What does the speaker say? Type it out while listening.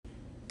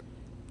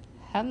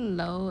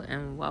Hello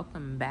and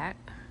welcome back.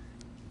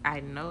 I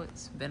know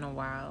it's been a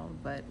while,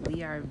 but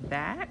we are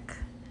back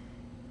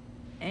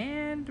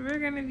and we're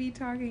going to be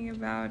talking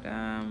about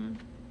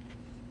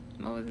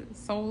what was it?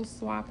 Soul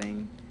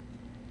swapping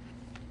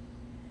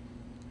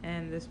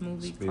and this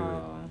movie Spirit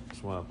called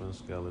swapping,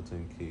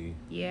 skeleton key,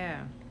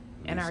 yeah,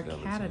 and the our cat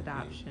skeleton key.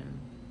 adoption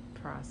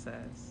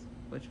process,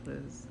 which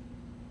was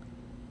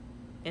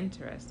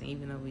interesting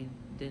even though we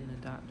didn't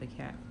adopt a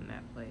cat from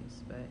that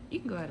place. But you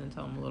can go ahead and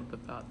tell them a little bit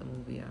about the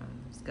movie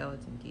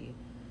Skeleton Key.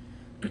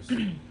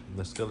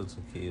 The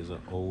skeleton key is an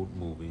older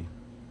movie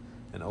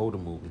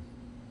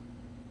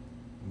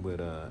with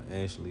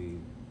Ashley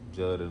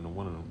Judd and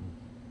one of them.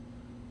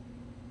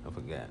 I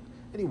forgot.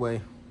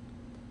 Anyway,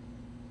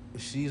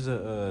 she's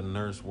a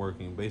nurse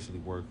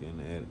basically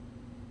working at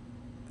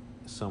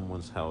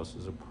someone's house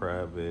as a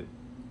private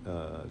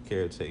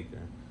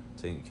caretaker,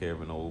 taking care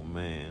of an old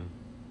man.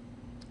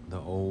 The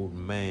old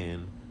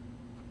man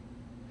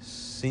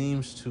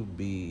seems to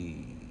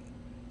be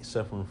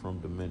suffering from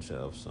dementia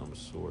of some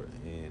sort.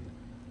 And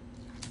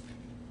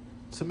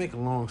to make a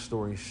long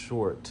story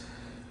short,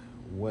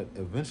 what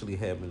eventually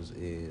happens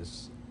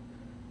is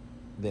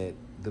that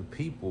the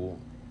people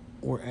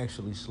were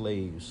actually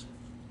slaves.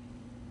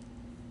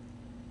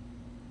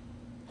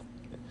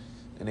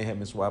 And they have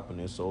been swapping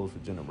their souls for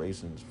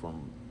generations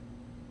from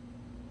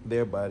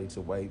their body to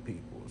white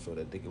people so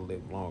that they can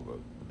live longer.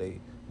 They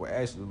were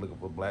actually looking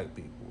for black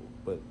people,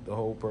 but the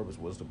whole purpose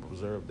was to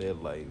preserve their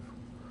life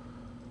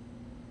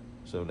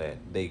so that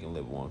they can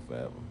live on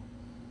forever.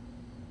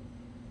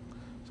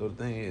 So the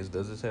thing is,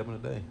 does this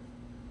happen today?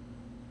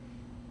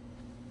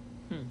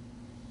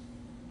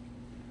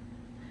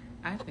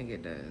 I think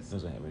it does.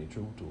 Doesn't have any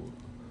truth to it.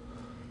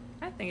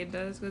 I think it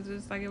does because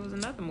it's like it was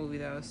another movie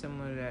that was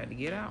similar to that, the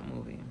Get Out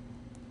movie.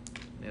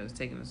 It was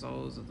taking the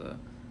souls of the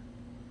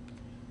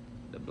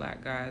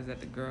black guys that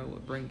the girl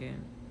would bring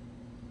in.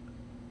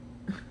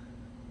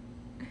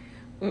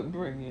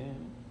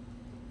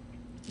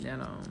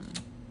 Then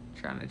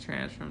trying to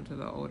transfer them to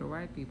the older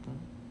white people.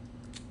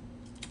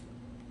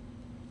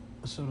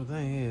 So the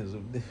thing is,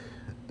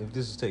 if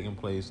this is taking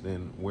place,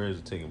 then where is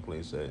it taking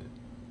place at?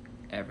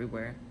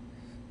 Everywhere.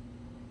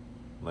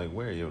 Like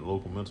where? Your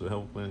local mental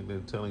health clinic they're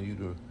telling you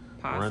to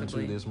run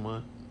to this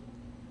month?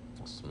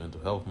 It's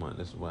mental health month.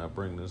 This is why I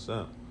bring this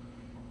up.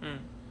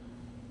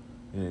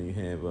 And you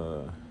have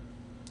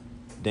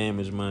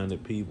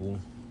damaged-minded people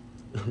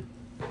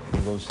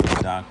go see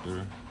the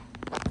doctor.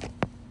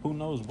 Who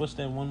knows? What's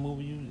that one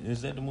movie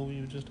is that the movie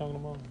you were just talking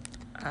about?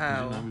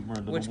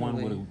 Which one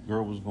movie? where the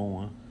girl was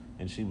going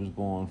and she was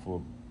going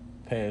for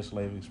past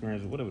life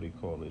experience, whatever they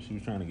call it. She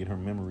was trying to get her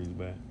memories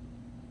back.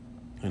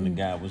 And the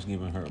guy was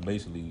giving her,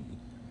 basically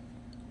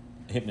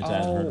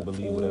hypnotizing her to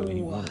believe whatever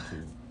he wanted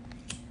to.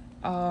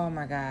 Oh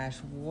my gosh.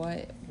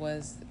 What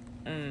was...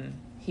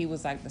 he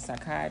was like the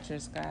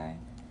psychiatrist guy.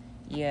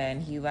 Yeah,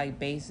 and he like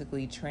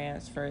basically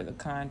transferred the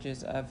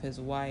conscious of his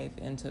wife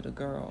into the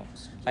girl.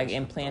 Like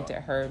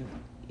implanted her.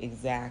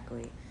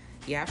 Exactly.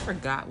 Yeah, I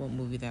forgot what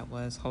movie that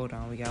was. Hold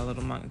on, we got a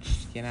little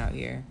munchkin out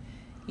here.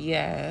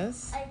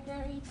 Yes.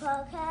 Identity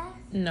podcast?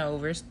 No,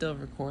 we're still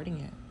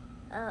recording it.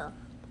 Oh,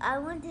 I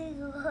want to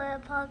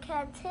record a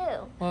podcast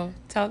too. Well,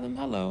 tell them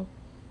hello.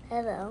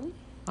 Hello.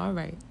 All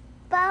right.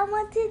 But I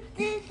want to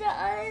do the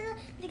other,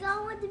 like I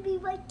want to be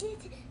like this.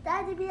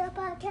 That to be a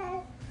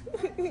podcast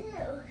too.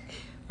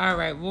 All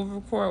right, we'll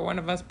record one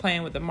of us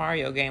playing with the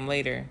Mario game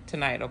later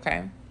tonight,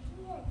 okay?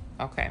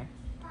 Yeah. Okay.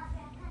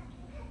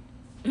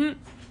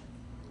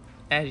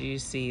 As you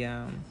see,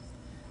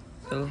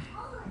 the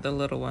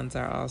little ones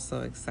are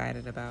also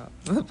excited about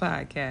the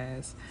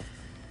podcast.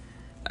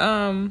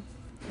 I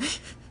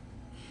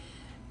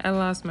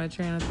lost my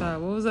train of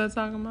thought. What was I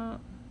talking about?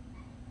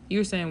 You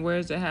were saying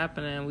where's it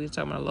happening? We were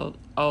talking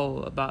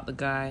about the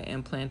guy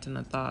implanting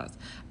the thoughts.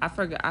 I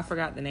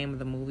forgot the name of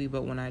the movie,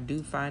 but when I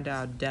do find out,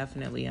 I'll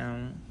definitely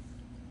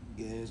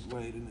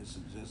Gaslight and a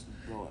suggested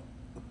thought.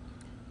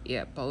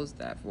 Yeah, post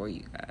that for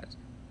you guys.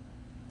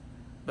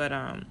 But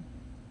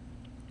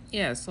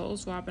yeah, soul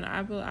swapping.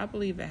 I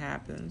believe it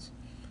happens.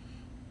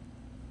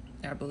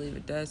 I believe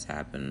it does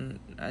happen.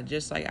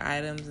 Just like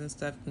items and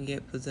stuff can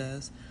get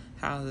possessed,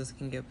 houses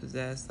can get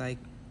possessed, like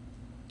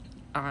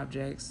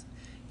objects.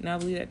 You know, I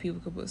believe that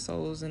people could put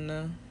souls in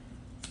the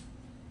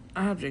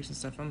objects and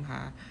stuff. I'm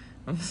high.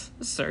 I'm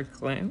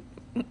circling.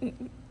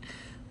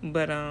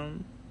 But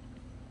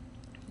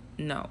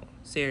no,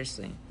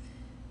 seriously.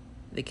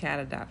 The cat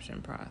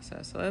adoption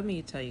process. So let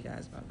me tell you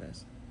guys about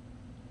this.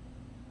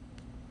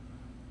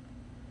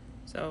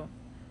 So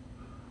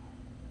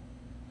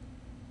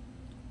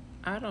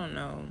I don't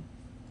know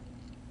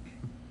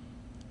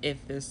if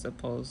it's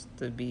supposed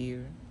to be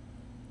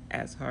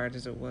as hard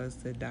as it was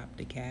to adopt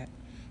a cat.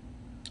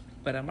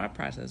 But my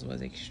process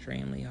was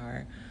extremely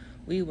hard.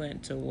 We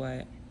went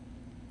to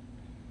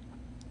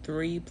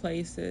 3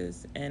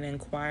 places and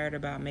inquired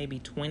about maybe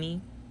 20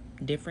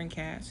 different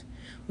cats.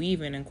 We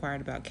even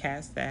inquired about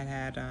cats that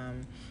had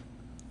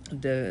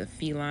the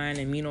feline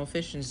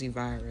immunodeficiency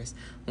virus.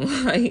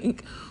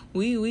 Like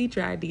we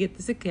tried to get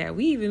this a cat.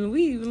 We even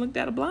looked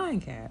at a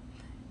blind cat.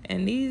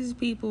 And these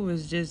people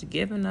was just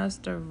giving us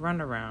the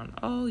runaround.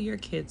 Oh, your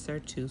kids are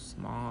too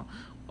small.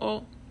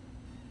 Oh,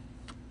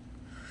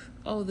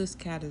 this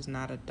cat is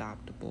not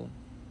adoptable.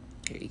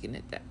 Here, you can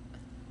hit that.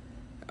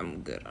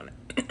 I'm good on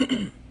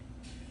it.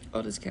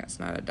 Oh, this cat's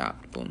not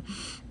adoptable.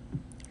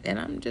 And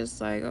I'm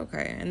just like,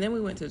 okay. And then we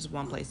went to this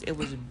one place. It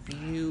was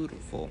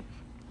beautiful.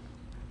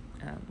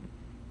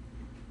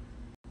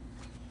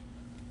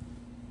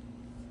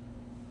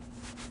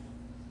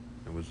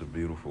 It was a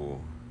beautiful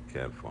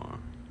cat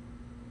farm,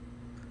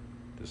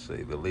 to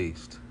say the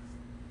least.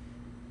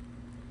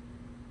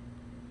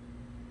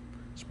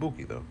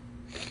 Spooky though.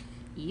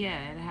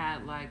 Yeah, it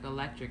had like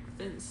electric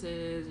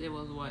fences. It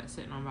was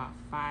sitting on about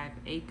 5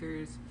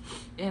 acres.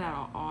 It had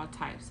all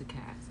types of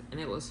cats. And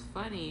it was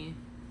funny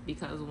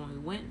because when we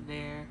went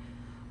there,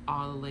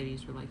 all the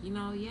ladies were like,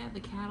 yeah, the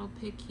cat will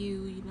pick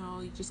you, you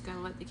just gotta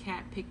let the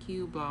cat pick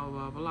you, blah,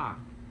 blah, blah.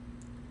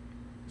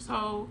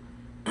 So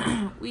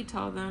we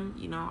told them,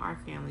 our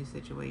family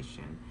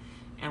situation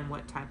and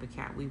what type of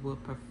cat we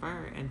would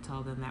prefer, and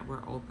tell them that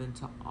we're open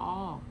to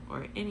all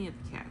or any of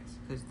the cats.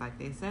 Because like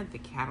they said, the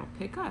cat will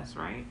pick us,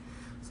 right?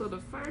 So the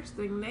first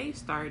thing they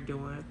start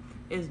doing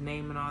is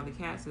naming all the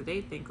cats that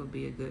they think will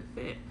be a good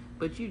fit.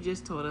 But you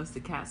just told us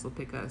the cats will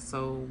pick us,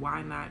 so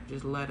why not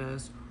just let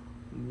us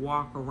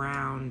walk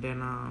around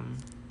and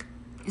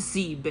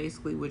see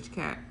basically which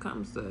cat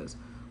comes to us?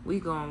 We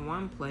go in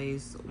one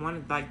place,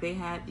 they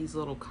had these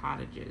little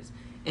cottages,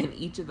 and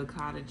each of the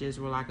cottages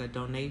were like a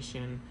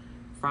donation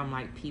from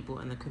like people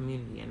in the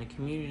community, and the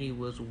community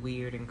was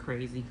weird and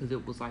crazy because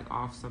it was like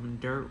off some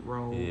dirt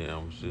road. Yeah, I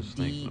was just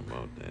thinking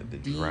about that. The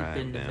deep drive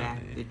in the down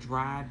back. there. The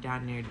drive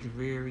down there,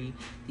 dreary.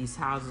 These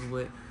houses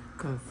with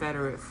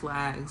Confederate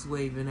flags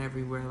waving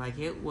everywhere. Like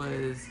it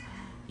was,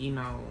 You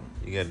got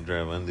to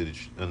drive under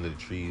the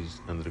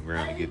trees, under the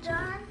ground to get to it.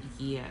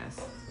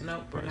 Yes.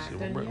 Nope, we're not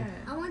done Bro. yet.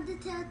 I want to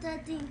tell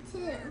that thing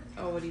too.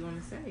 Oh, what do you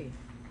want to say?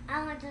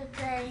 I want to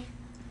say,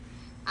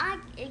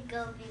 it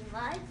gonna be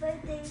my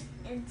birthday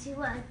in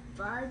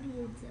 5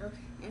 years old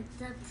and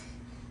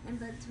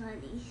September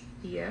 20.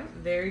 Yeah,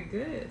 very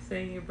good.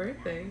 Saying your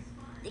birthday.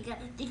 They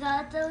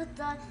got those.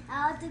 I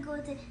have to go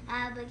to.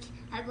 I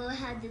go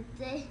have to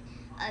say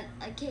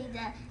a cake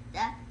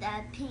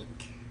that pink.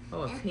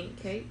 Oh, a pink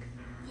cake.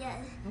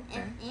 Yes,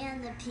 Okay.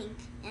 and the pink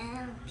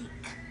and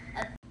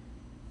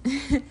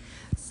pink.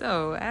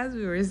 So as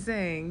we were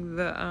saying,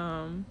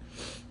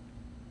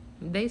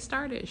 they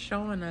started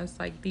showing us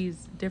like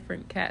these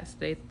different cats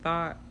they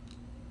thought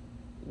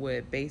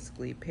would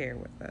basically pair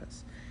with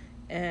us,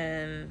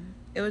 and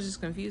it was just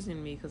confusing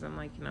to me because I'm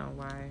like,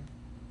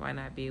 why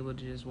not be able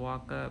to just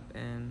walk up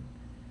and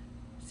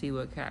see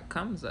what cat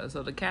comes us?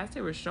 So the cats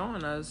they were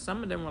showing us,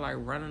 some of them were like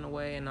running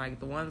away, and like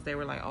the ones they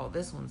were like, oh,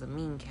 this one's a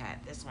mean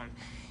cat, this one,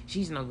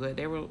 she's no good.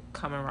 They were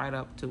coming right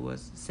up to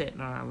us,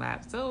 sitting on our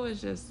lap. So it was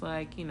just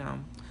like,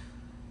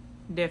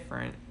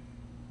 different.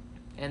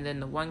 And then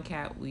the one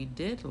cat we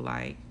did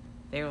like,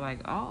 they were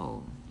like,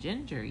 oh,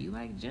 Ginger, you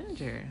like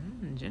Ginger?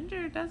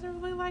 Ginger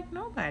doesn't really like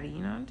nobody,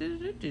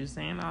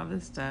 saying all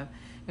this stuff.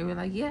 And we're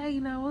like, yeah,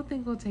 we'll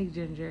take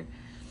Ginger.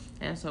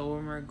 And so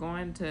when we're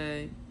going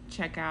to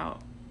check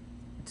out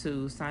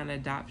to sign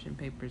adoption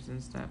papers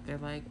and stuff, they're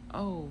like,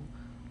 oh,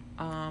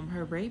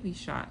 her rabies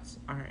shots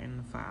aren't in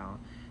the file.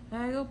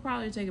 It'll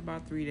probably take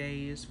about 3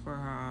 days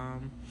for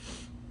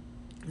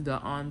the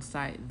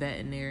on-site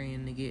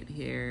veterinarian to get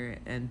here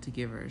and to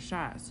give her a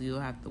shot, so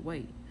you'll have to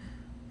wait.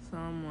 So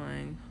I'm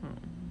like,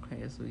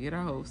 okay, so we get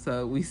our hopes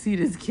up. We see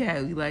this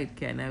cat, we like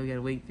the cat, now we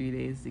gotta wait 3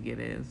 days to get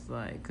it. It's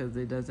like, because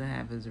it doesn't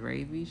have his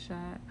rabies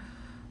shot.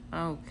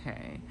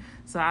 Okay,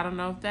 so I don't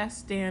know if that's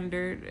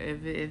standard.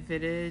 If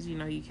it is,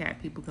 you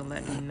cat people can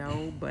let me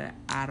know, but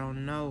I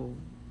don't know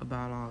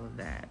about all of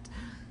that.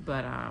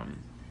 But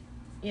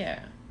yeah.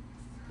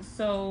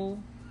 So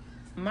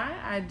my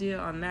idea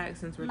on that,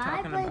 since we're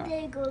talking about my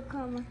birthday go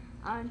come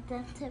on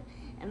September,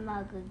 and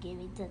Mom go give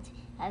me something.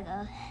 I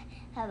go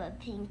have a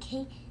pink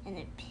cake and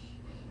a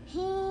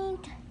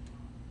pink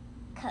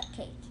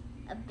cupcake,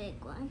 a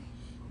big one.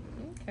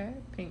 Okay,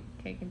 pink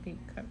cake and pink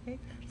cupcake.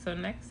 So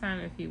next time,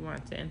 if you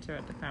want to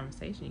interrupt the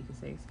conversation, you can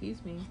say,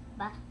 "Excuse me."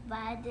 But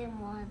I didn't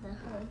want to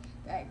hurt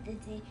that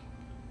Disney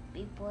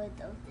before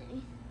those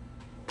days.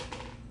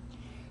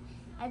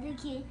 I think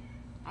he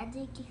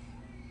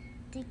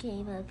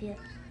came up here.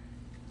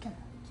 Come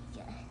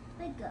on,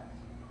 wake up,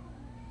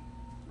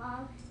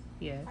 Mom.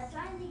 Yes. I'm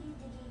trying to get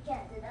the kitty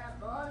cat to not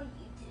bother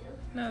you two.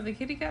 No, the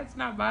kitty cat's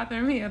not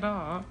bothering me at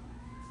all.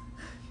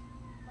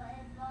 But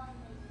it bothers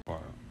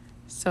me.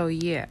 So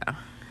yeah,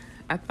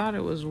 I thought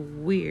it was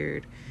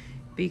weird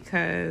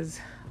because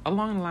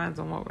along the lines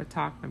on what we're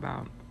talking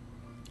about,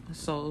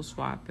 soul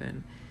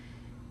swapping,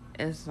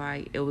 it's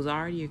like it was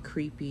already a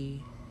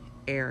creepy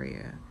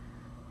area.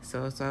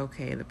 So it's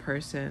okay.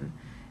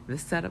 The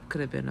setup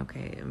could have been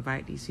okay.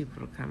 Invite these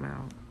people to come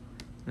out.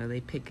 They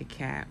pick a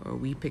cat or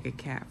we pick a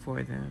cat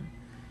for them.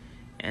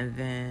 And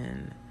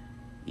then,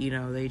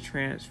 they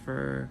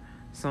transfer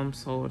some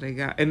soul they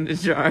got in the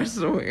jar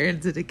somewhere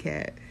into the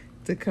cat.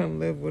 to come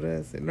live with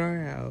us in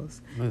our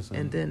house. Listen,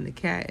 And then the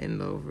cat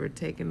ended over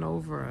taking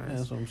over us.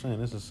 that's what I'm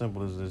saying. It's as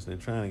simple as this. They're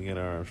trying to get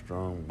our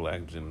strong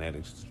black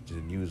genetics to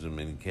use them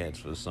in cats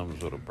for some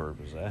sort of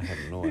purpose. I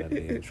have no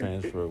idea.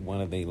 Transfer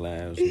one of their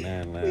lives,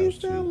 9 We lives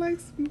sound to... like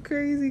some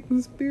crazy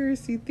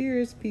conspiracy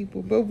theorist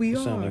people, but we It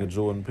are. sound like a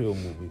Jordan Peele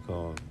movie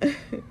called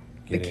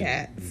The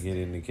Cats. Get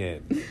in the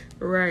Cat.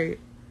 Right.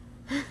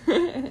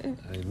 Hey,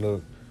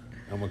 look,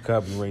 I'm going to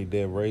copyright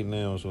that right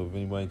now, so if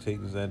anybody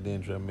takes this idea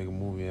and try to make a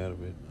movie out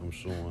of it, I'm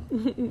suing for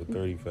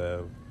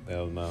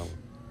 $35,000.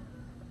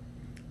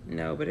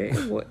 No, but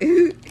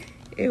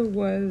it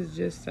was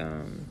just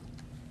a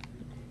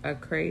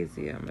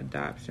crazy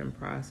adoption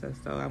process,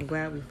 though. I'm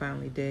glad we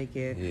finally did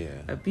get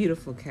a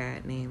beautiful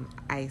cat named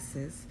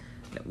Isis.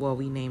 Well,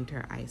 we named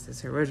her Isis.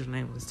 Her original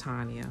name was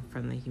Tanya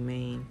from the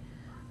Humane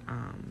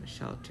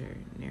shelter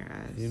near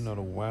us. You know,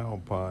 the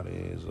wild part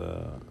is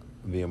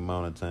the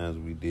amount of times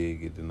we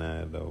did get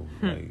denied, though.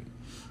 Like,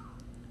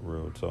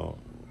 real talk.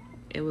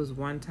 It was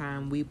one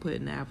time we put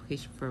in an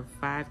application for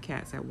 5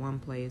 cats at one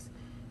place,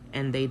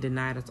 and they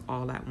denied us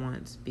all at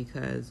once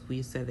because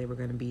we said they were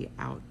going to be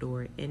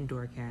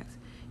indoor cats.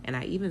 And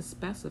I even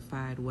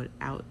specified what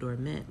outdoor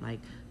meant.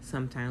 Like,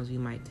 sometimes we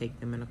might take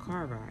them in a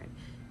car ride.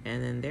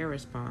 And then their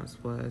response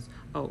was,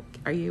 oh,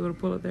 are you able to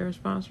pull up their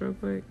response real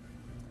quick?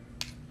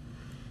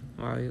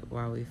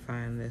 While we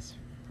find this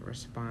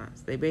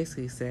response. They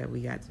basically said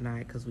we got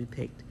denied because we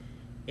picked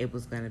it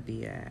was going to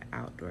be an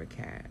outdoor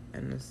cat.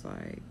 And it's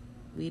like,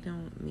 we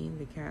don't mean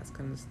the cat's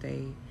going to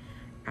stay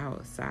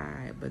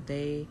outside. But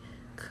they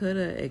could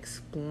have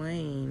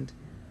explained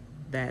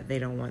that they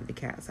don't want the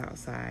cats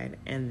outside.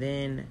 And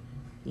then,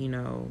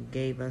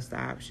 gave us the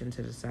option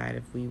to decide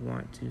if we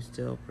want to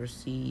still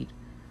proceed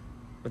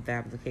with the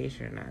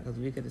application or not, because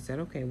we could have said,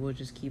 okay, we'll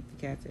just keep the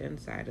cats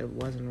inside. It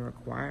wasn't a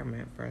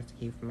requirement for us to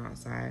keep them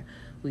outside.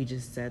 We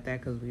just said that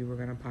because we were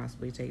going to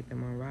possibly take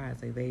them on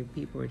rides. Like,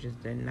 people were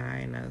just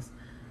denying us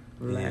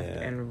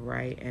left and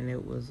right, and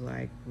it was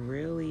like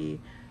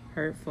really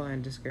hurtful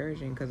and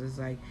discouraging, because it's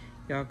like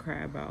y'all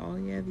cry about, oh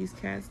yeah, these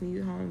cats need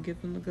a home,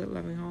 give them the good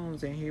loving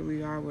homes, and here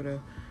we are with a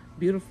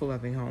beautiful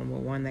loving home, but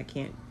one that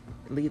can't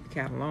leave the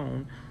cat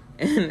alone.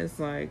 And it's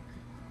like,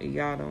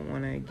 y'all don't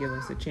want to give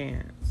us a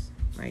chance.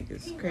 Like,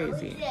 it's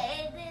crazy.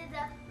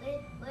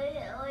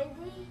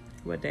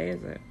 What day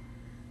is it?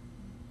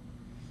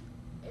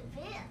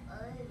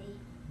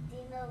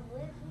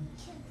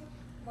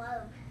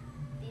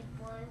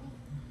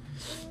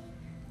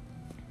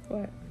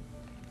 What?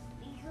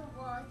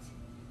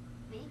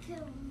 We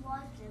can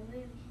watch the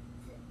movie,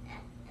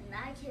 and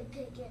I can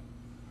pick it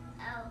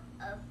out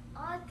of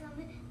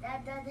awesome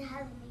that doesn't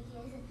have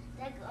any kids.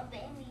 That gonna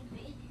make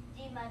me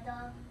see my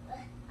dog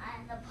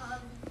and the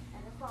pond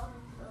and the pond.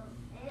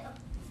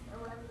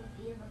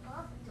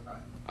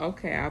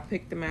 Okay, I'll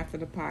pick them after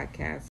the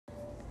podcast.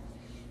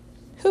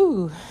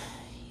 Whew.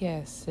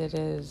 Yes, it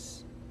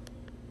is.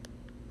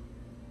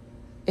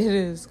 It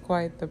is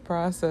quite the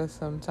process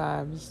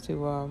sometimes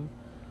to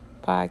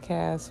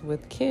podcast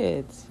with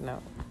kids.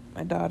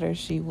 My daughter,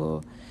 she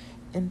will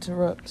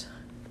interrupt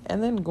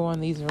and then go on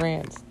these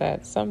rants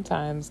that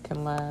sometimes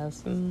can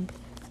last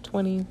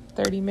 20,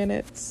 30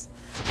 minutes.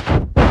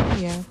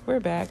 Yeah, we're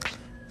back.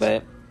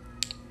 But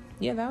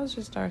yeah, that was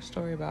just our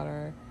story about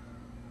our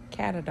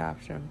cat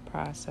adoption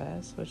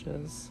process, which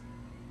was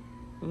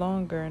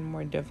longer and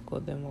more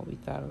difficult than what we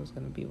thought it was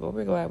going to be. But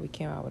we're glad we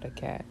came out with a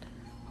cat.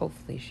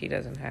 Hopefully she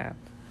doesn't have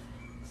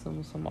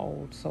some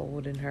old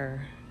soul in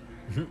her.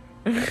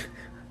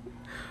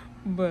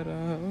 But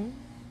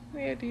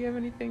yeah, do you have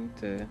anything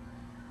to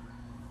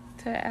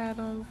add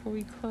on before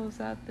we close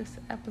out this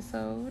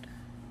episode?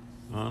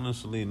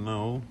 Honestly,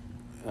 no.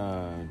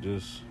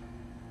 Just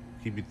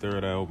keep your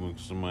third eye open,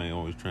 because somebody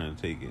always trying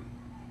to take it.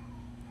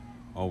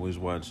 Always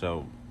watch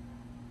out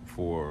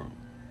for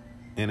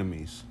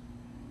enemies.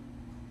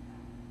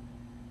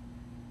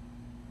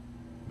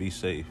 Be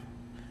safe.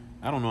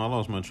 I don't know, I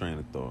lost my train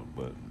of thought,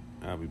 but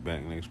I'll be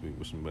back next week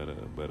with some better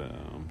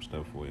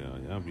stuff for y'all.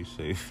 Y'all be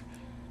safe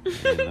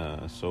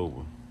and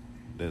sober.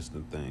 That's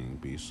the thing.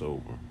 Be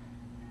sober.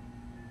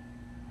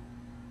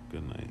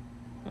 Good night.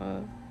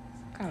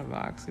 It's kind of an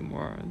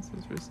oxymoron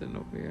since we're sitting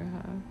over here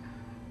high.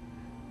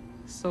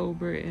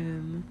 Sober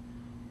in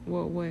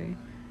what way?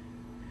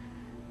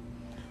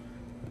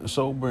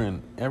 Sober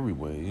in every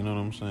way, you know what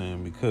I'm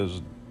saying?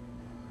 Because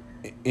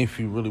if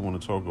you really want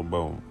to talk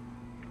about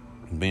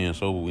being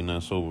sober, we're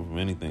not sober from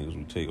anything, because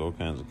we take all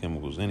kinds of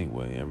chemicals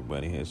anyway.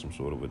 Everybody has some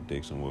sort of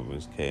addiction, whether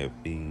it's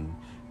caffeine,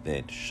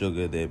 that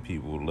sugar that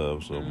people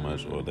love so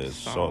much, or that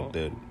salt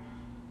that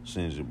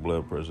sends your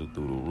blood pressure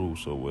through the roof.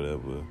 So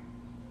whatever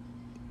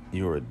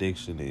your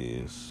addiction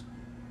is,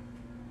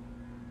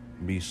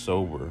 be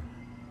sober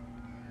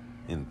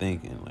in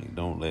thinking. Like,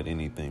 don't let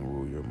anything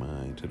rule your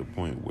mind to the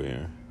point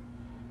where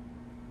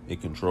it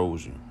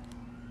controls you.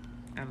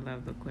 I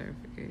love the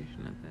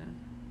clarification of that.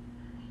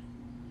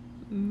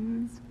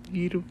 It's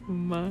beautiful,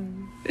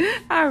 Mom.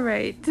 All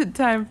right,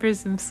 time for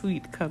some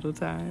sweet cuddle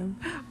time.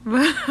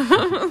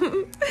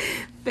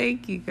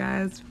 Thank you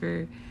guys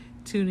for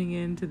tuning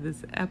in to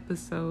this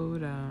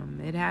episode.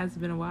 It has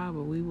been a while,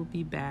 but we will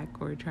be back.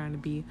 We're trying to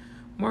be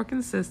more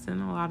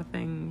consistent. A lot of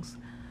things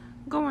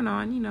going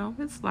on,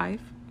 it's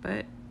life,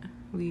 but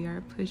we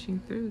are pushing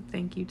through.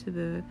 Thank you to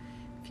the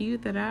few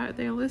that are out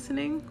there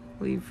listening.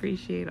 We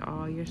appreciate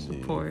all your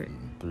support.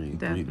 The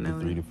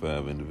 3 to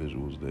 5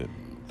 individuals that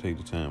take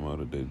the time out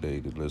of their day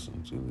to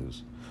listen to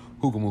this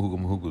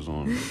hookahs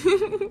on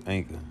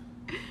Anchor.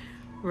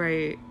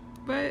 Right.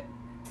 But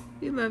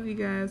we love you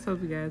guys.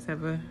 Hope you guys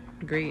have a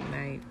great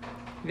night.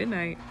 Good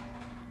night.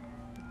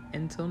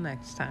 Until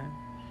next time.